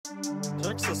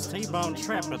Texas T-Bone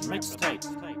Trappin' Mixtape.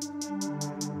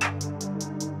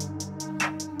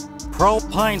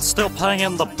 Propane still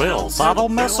paying the bills. I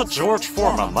don't mess with George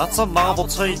Foreman, that's a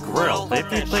novelty grill.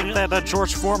 If you think that a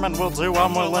George Foreman will do,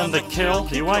 I'm willing to kill.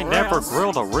 You ain't never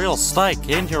grilled a real steak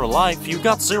in your life, you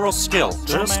got zero skill.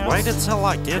 Just wait until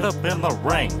I get up in the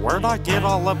ring. Where'd I get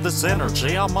all of this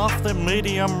energy? I'm off the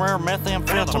medium rare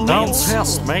methamphetamine. Don't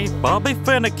test me, Bobby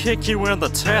finna kick you in the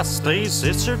testes.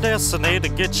 It's your destiny to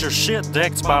get your shit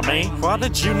decked by me. Why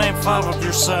did you name 5 of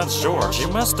your sons George? You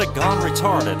must have gone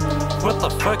retarded. What the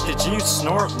fuck did you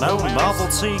snort? No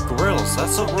novelty grills,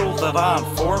 that's a rule that I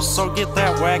enforce. So get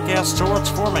that whack-ass George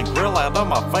Foreman grill out of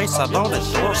my face, I don't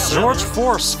endorse. George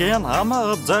Foreskin,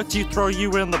 I'ma abduct you, throw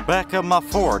you in the back of my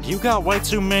Ford. You got way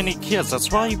too many kids,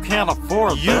 that's why you can't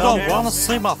afford them. You don't wanna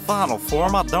see my final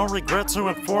form, I don't regret to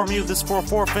inform you. This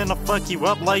 4-4 finna fuck you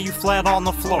up, lay you flat on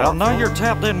the floor. I know you're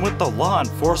tapped in with the law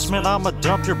enforcement, I'ma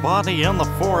dump your body in the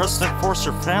forest and force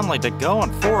your family to go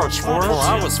and forage for it. For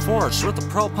I was forged with a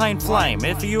propane flame.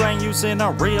 If you ain't using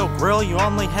a real grill, you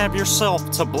only have yourself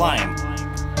to blame.